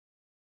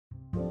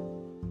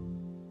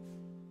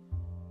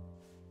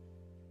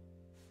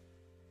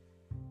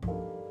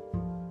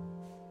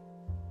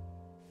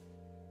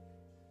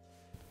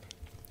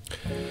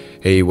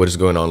Hey, what is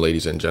going on,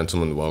 ladies and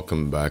gentlemen?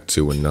 Welcome back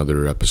to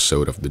another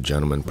episode of the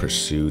Gentleman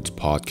Pursuits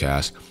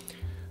podcast,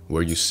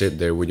 where you sit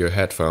there with your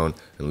headphone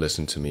and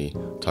listen to me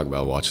talk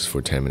about watches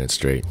for 10 minutes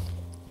straight.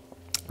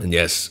 And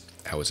yes,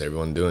 how is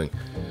everyone doing?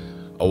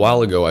 A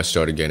while ago, I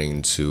started getting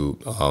into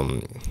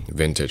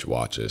vintage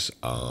watches.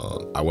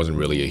 I wasn't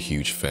really a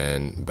huge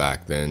fan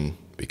back then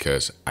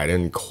because I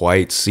didn't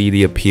quite see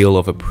the appeal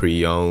of a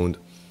pre-owned,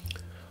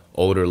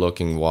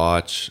 older-looking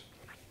watch.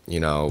 You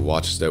know,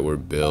 watches that were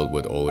built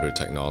with older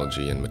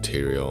technology and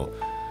material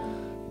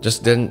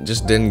just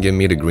didn't give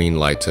me the green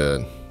light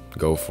to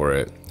go for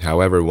it.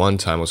 However, one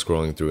time I was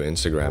scrolling through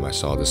Instagram, I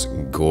saw this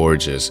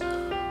gorgeous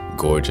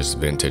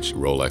vintage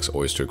Rolex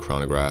Oyster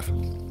chronograph.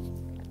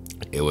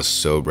 It was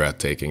so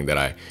breathtaking that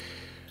I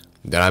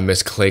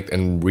misclicked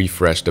and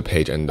refreshed the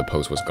page, and the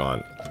post was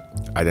gone.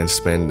 I then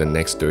spent the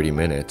next 30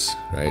 minutes,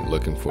 right,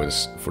 looking for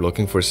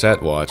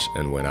said watch,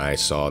 and when I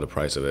saw the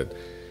price of it,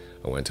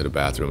 I went to the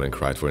bathroom and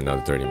cried for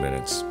another 30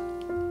 minutes.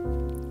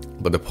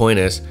 But the point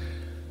is,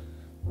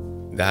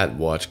 that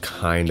watch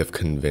kind of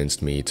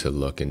convinced me to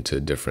look into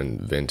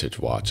different vintage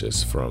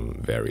watches from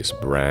various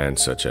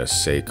brands such as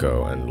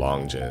Seiko and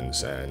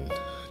Longines and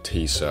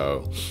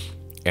Tissot.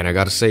 And I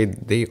gotta say,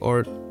 they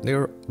are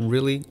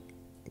really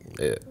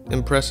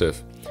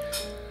impressive.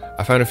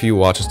 I found a few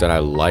watches that I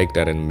liked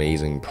at an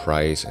amazing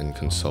price and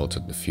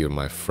consulted a few of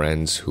my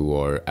friends who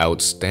are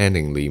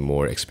outstandingly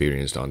more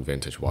experienced on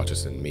vintage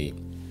watches than me.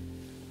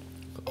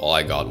 All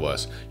I got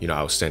was,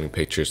 I was sending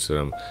pictures to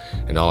them,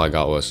 and all I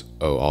got was,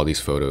 oh, all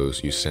these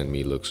photos you sent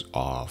me looks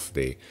off.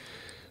 They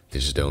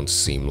just don't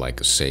seem like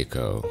a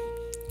Seiko,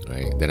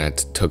 right? Then I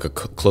took a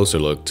closer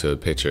look to a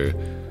picture,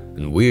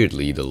 and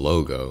weirdly, the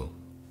logo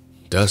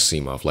does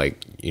seem off.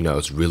 Like,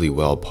 it's really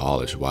well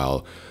polished,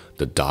 while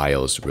the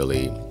dial is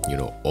really,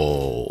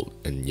 old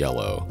and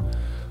yellow.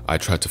 I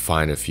tried to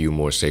find a few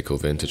more Seiko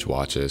vintage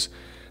watches.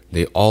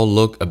 They all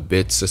look a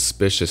bit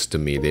suspicious to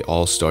me. They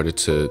all started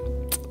to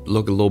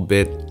look a little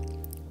bit,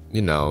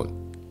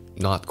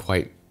 not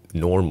quite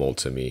normal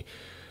to me.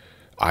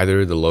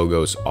 Either the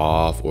logo's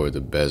off, or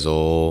the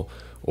bezel,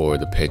 or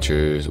the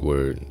pictures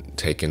were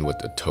taken with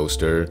a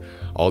toaster.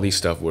 All these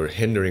stuff were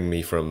hindering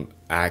me from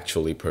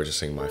actually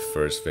purchasing my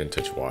first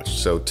vintage watch.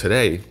 So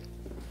today,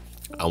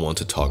 I want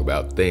to talk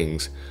about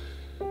things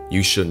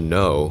you should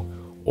know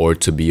or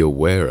to be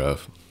aware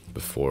of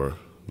before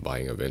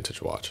buying a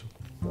vintage watch.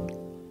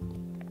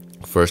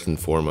 First and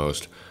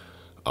foremost,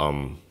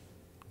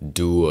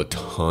 do a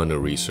ton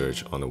of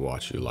research on the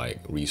watch you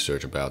like.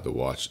 Research about the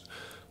watch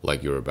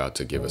like you're about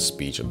to give a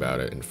speech about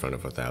it in front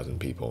of 1,000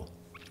 people.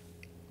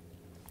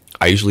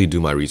 I usually do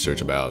my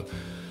research on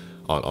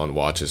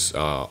watches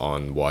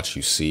on Watch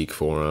You Seek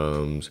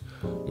forums,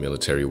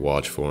 Military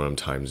Watch Forum,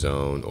 Time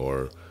Zone,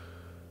 or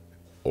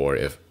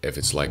if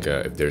it's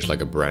if there's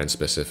like a brand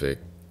specific,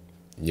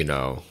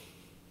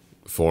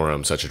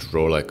 forum such as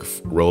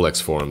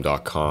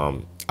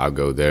RolexForum.com. I'll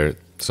go there.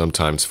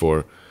 Sometimes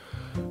for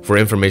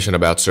information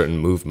about certain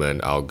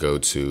movement, I'll go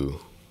to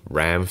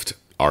RANFT,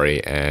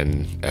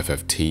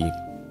 RANFFT.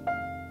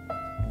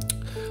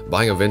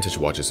 Buying a vintage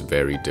watch is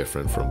very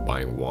different from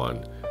buying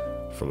one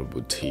from a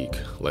boutique.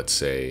 Let's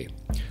say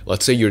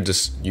you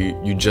just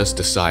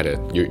decided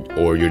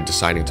you're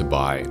deciding to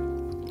buy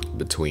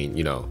between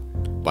a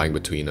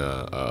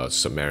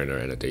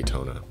Submariner and a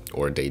Daytona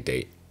or a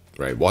Day-Date.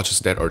 Right, watches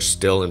that are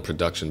still in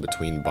production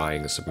between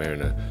buying a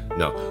Submariner.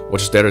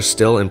 Watches that are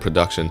still in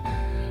production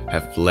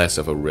have less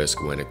of a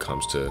risk when it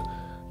comes to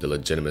the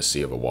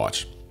legitimacy of a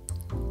watch.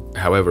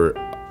 However,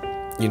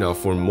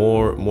 for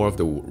more of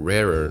the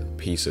rarer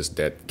pieces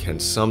that can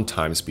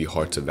sometimes be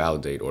hard to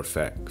validate or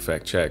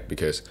fact check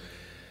because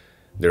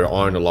there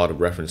aren't a lot of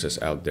references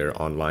out there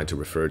online to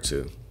refer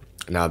to.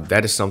 Now,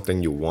 that is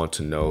something you want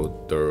to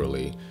know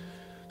thoroughly.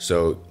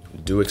 So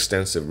do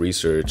extensive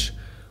research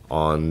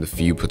on the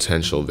few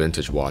potential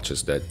vintage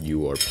watches that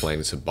you are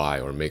planning to buy,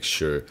 or make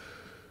sure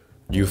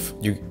you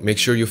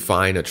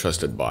find a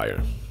trusted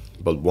buyer.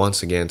 But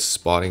once again,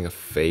 spotting a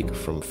fake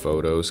from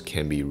photos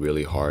can be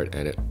really hard,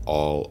 and it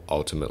all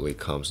ultimately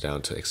comes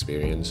down to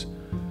experience.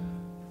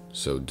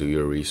 So do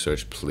your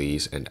research,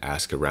 please, and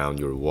ask around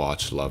your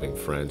watch loving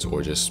friends,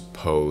 or just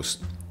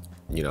post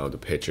the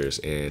pictures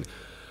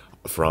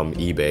from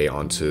eBay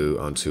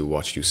onto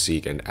Watch You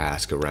Seek and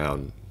ask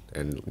around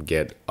and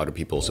get other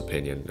people's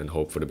opinion and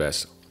hope for the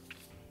best.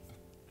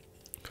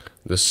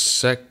 The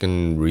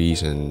second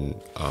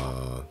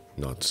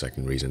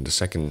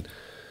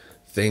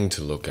thing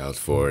to look out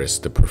for is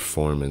the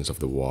performance of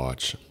the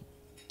watch.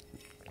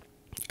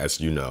 As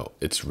you know,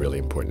 it's really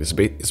important.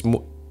 It's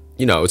more,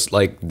 it's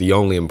like the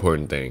only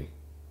important thing.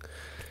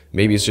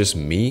 Maybe it's just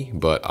me,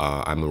 but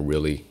I'm a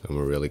really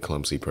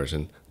clumsy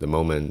person. The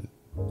moment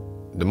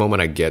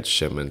I get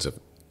shipments of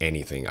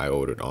anything I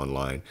ordered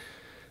online,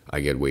 I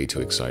get way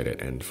too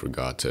excited and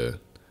forgot to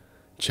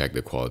check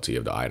the quality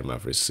of the item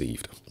I've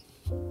received.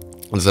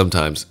 And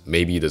sometimes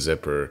maybe the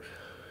zipper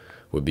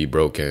would be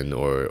broken,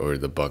 or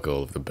the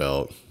buckle of the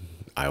belt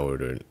I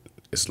ordered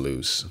is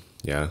loose.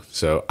 Yeah,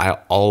 so I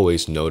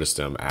always notice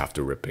them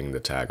after ripping the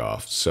tag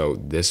off. So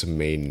this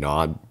may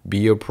not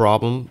be a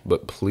problem,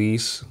 but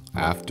please,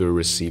 after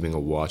receiving a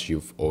watch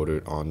you've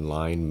ordered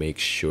online, make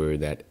sure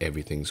that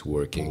everything's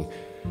working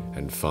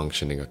and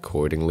functioning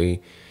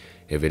accordingly.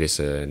 If it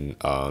is an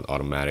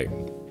automatic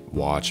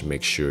watch,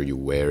 make sure you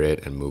wear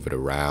it and move it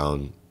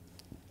around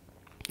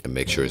and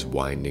make sure it's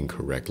winding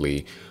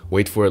correctly.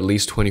 Wait for at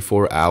least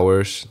 24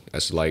 hours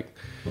as like,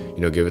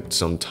 give it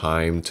some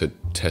time to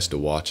test the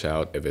watch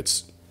out if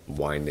it's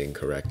winding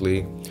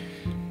correctly.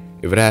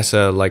 If it has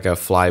a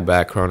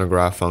flyback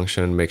chronograph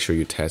function, make sure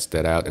you test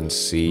that out and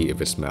see if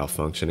it's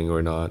malfunctioning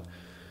or not.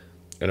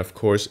 And of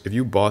course, if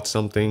you bought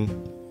something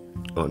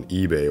on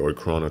eBay or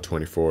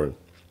Chrono24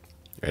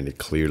 and it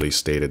clearly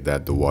stated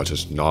that the watch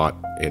is not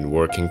in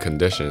working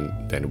condition,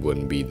 then it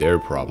wouldn't be their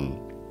problem.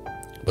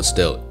 But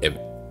still, if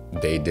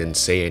they didn't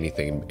say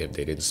anything, if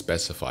they didn't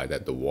specify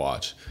that the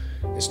watch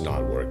is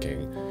not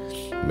working,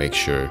 make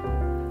sure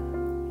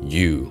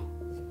you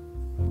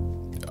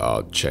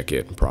check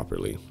it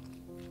properly.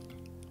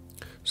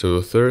 So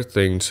the third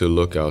thing to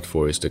look out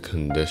for is the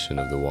condition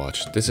of the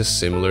watch. This is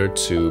similar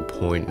to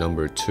point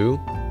number 2,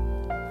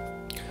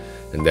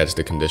 and that's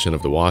the condition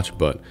of the watch,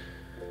 but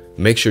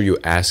make sure you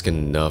ask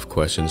enough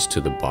questions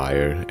to the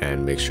buyer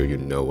and make sure you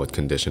know what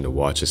condition the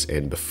watch is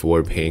in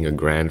before paying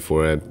 $1,000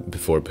 for it,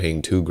 before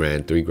paying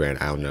 $2,000,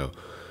 $3,000, I don't know.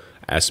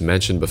 As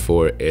mentioned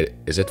before,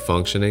 is it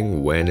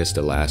functioning? When is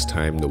the last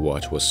time the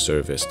watch was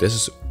serviced? This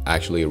is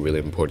actually a really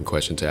important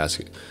question to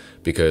ask,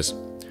 because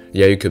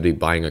yeah, you could be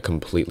buying a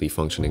completely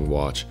functioning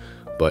watch,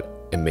 but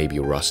it may be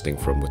rusting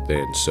from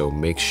within. So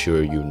make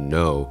sure you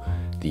know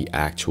the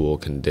actual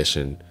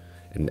condition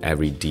and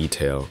every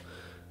detail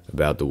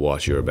about the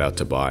watch you're about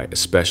to buy,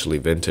 especially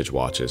vintage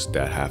watches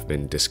that have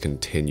been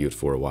discontinued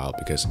for a while,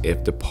 because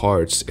if the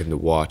parts in the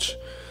watch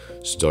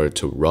start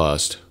to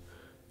rust,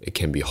 it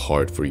can be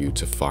hard for you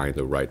to find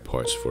the right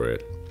parts for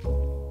it.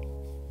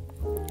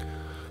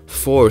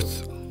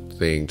 Fourth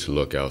thing to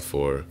look out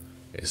for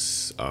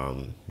is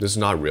this is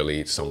not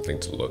really something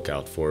to look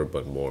out for,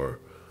 but more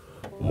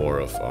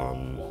of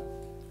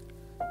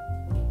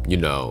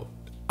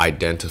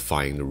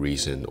identifying the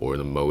reason or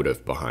the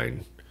motive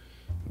behind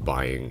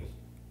buying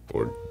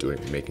or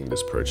making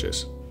this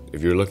purchase.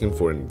 If you're looking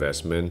for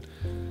investment,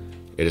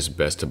 it is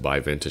best to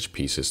buy vintage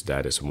pieces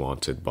that is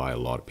wanted by a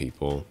lot of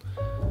people.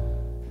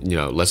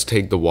 Let's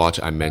take the watch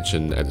I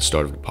mentioned at the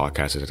start of the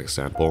podcast as an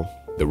example,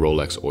 the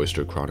Rolex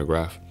Oyster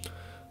chronograph.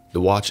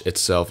 The watch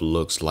itself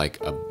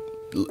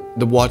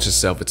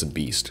it's a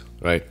beast,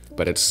 right?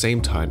 But at the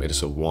same time, it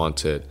is a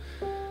wanted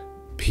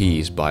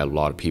piece by a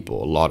lot of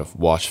people. A lot of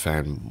watch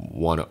fans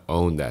want to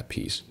own that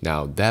piece.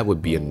 Now, that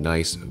would be a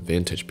nice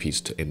vintage piece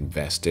to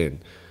invest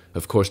in.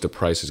 Of course, the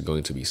price is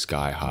going to be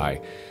sky high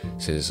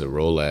since it's a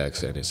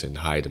Rolex and it's in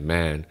high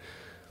demand.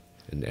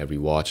 And every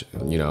watch,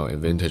 a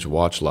vintage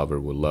watch lover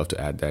would love to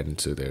add that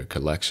into their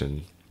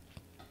collection.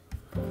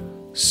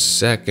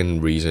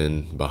 Second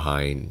reason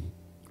behind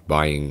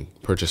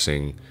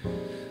purchasing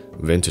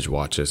vintage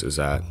watches is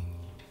that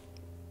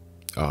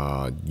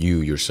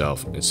you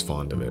yourself is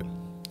fond of it.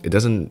 It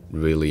doesn't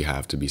really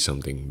have to be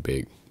something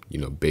big,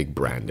 big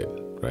branded,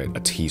 right? A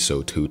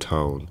Tissot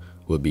two-tone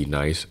would be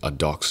nice. A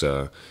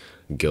Doxa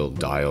gilt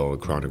dial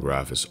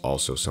chronograph is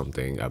also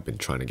something I've been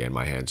trying to get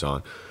my hands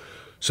on.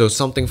 So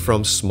something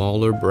from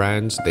smaller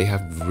brands, they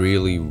have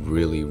really,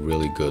 really,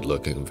 really good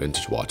looking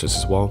vintage watches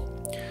as well.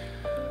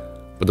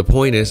 But the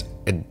point is,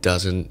 it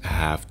doesn't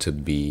have to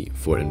be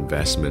for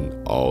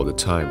investment all the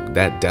time.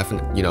 That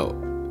definitely,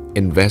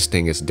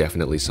 investing is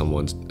definitely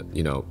someone's,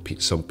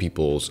 some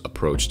people's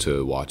approach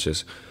to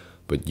watches,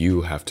 but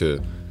you have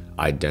to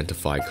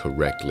identify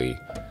correctly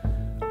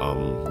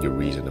your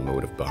reason and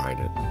motive behind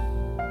it.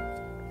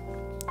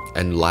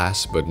 And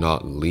last but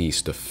not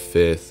least, the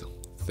fifth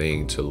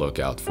thing to look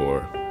out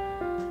for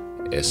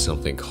is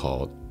something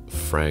called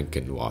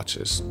Franken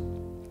watches.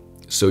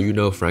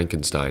 So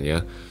Frankenstein,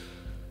 yeah?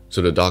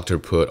 So the doctor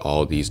put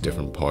all these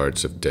different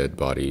parts of dead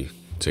body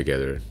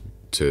together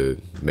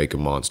to make a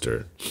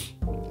monster.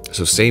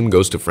 So same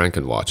goes to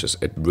Franken watches.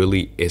 It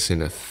really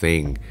isn't a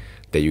thing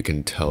that you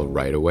can tell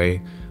right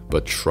away,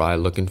 but try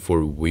looking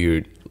for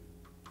weird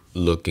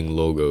looking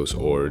logos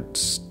or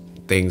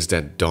things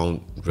that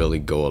don't really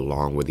go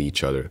along with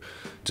each other.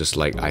 Just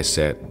like I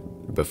said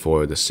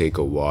before, the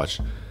Seiko watch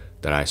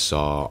that I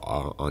saw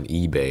on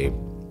eBay,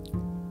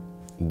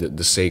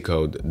 the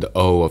Seiko, the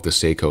O of the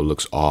Seiko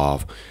looks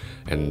off,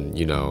 and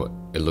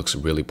it looks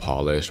really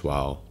polished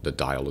while the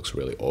dial looks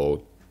really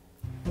old.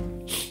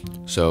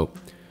 So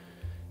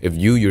if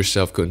you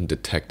yourself couldn't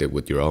detect it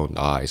with your own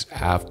eyes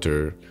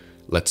after,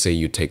 let's say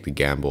you take the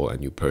gamble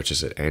and you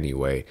purchase it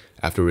anyway,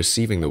 after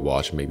receiving the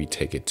watch, maybe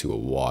take it to a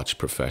watch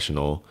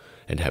professional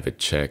and have it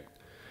checked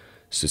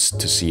to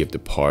see if the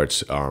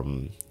parts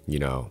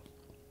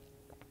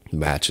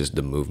matches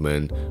the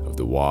movement of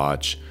the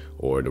watch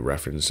or the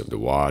reference of the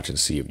watch, and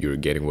see if you're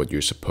getting what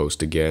you're supposed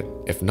to get.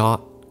 If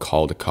not,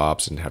 call the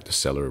cops and have the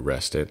seller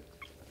arrested.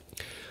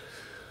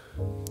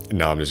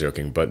 No, I'm just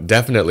joking. But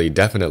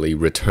definitely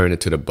return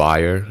it to the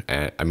buyer.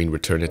 And I mean,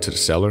 return it to the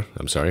seller.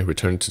 I'm sorry,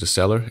 return it to the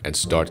seller and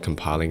start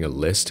compiling a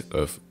list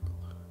of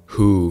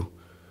who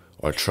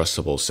are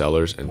trustable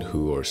sellers and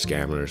who are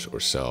scammers or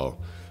sell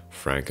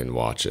Franken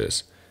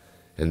watches.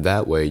 And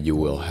that way you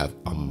will have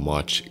a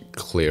much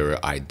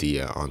clearer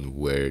idea on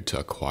where to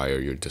acquire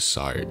your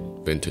desired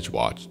vintage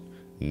watch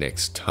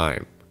next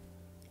time.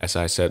 As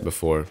I said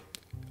before,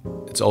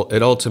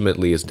 it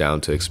ultimately is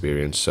down to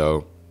experience,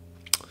 so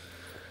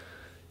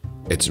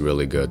it's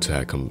really good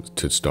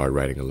to start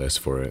writing a list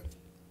for it.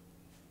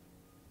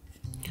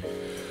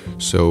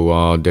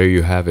 So there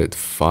you have it,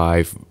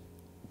 5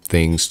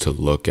 things to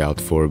look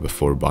out for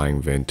before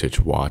buying vintage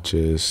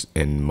watches,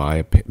 in my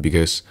opinion,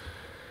 because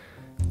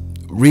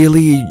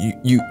really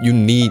you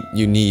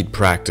need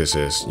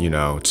practices,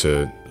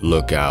 to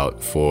look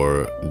out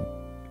for,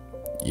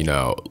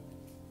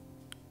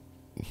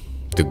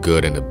 the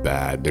good and the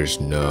bad. There's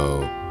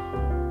no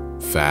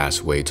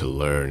fast way to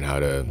learn how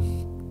to,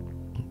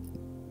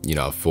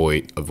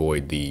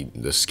 avoid the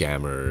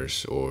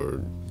scammers,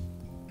 or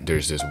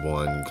there's this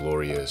one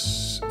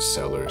glorious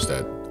sellers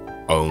that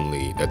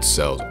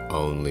sells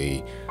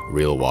only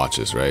real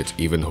watches, right?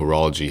 Even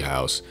Horology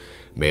House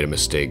made a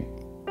mistake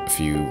a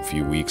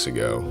few weeks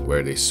ago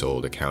where they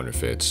sold a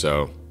counterfeit.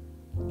 So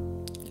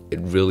it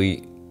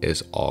really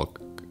all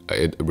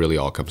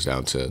comes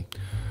down to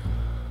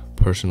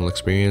personal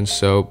experience.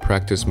 So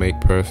practice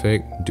make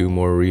perfect. Do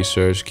more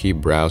research, keep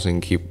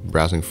browsing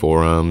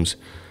forums,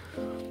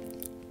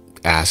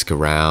 ask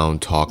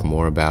around, talk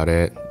more about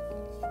it,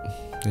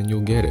 and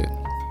you'll get it.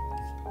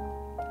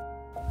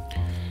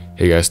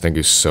 Hey guys, thank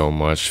you so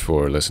much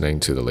for listening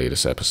to the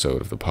latest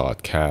episode of the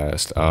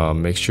podcast.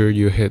 Make sure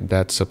you hit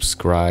that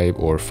subscribe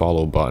or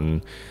follow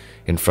button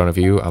in front of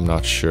you. I'm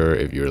not sure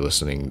if you're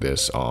listening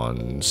this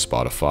on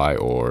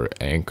Spotify or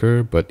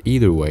Anchor, but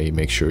either way,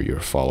 make sure you're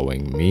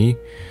following me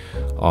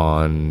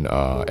on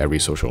every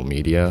social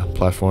media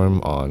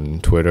platform,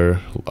 on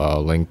Twitter,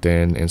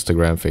 LinkedIn,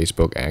 Instagram,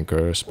 Facebook,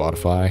 Anchor,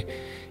 Spotify,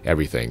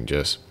 everything.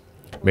 Just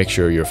make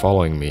sure you're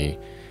following me.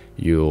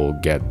 You'll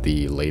get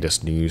the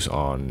latest news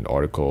on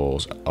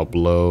articles,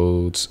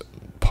 uploads,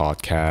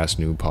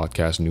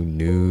 new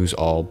news,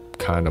 all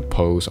kind of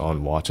posts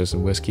on watches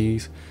and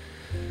whiskeys.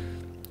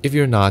 If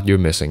you're not, you're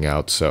missing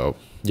out. So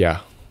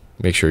yeah,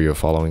 make sure you're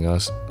following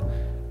us.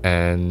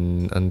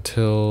 And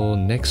until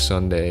next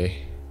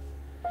Sunday,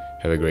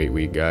 have a great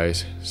week,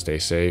 guys. Stay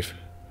safe.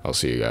 I'll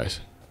see you guys.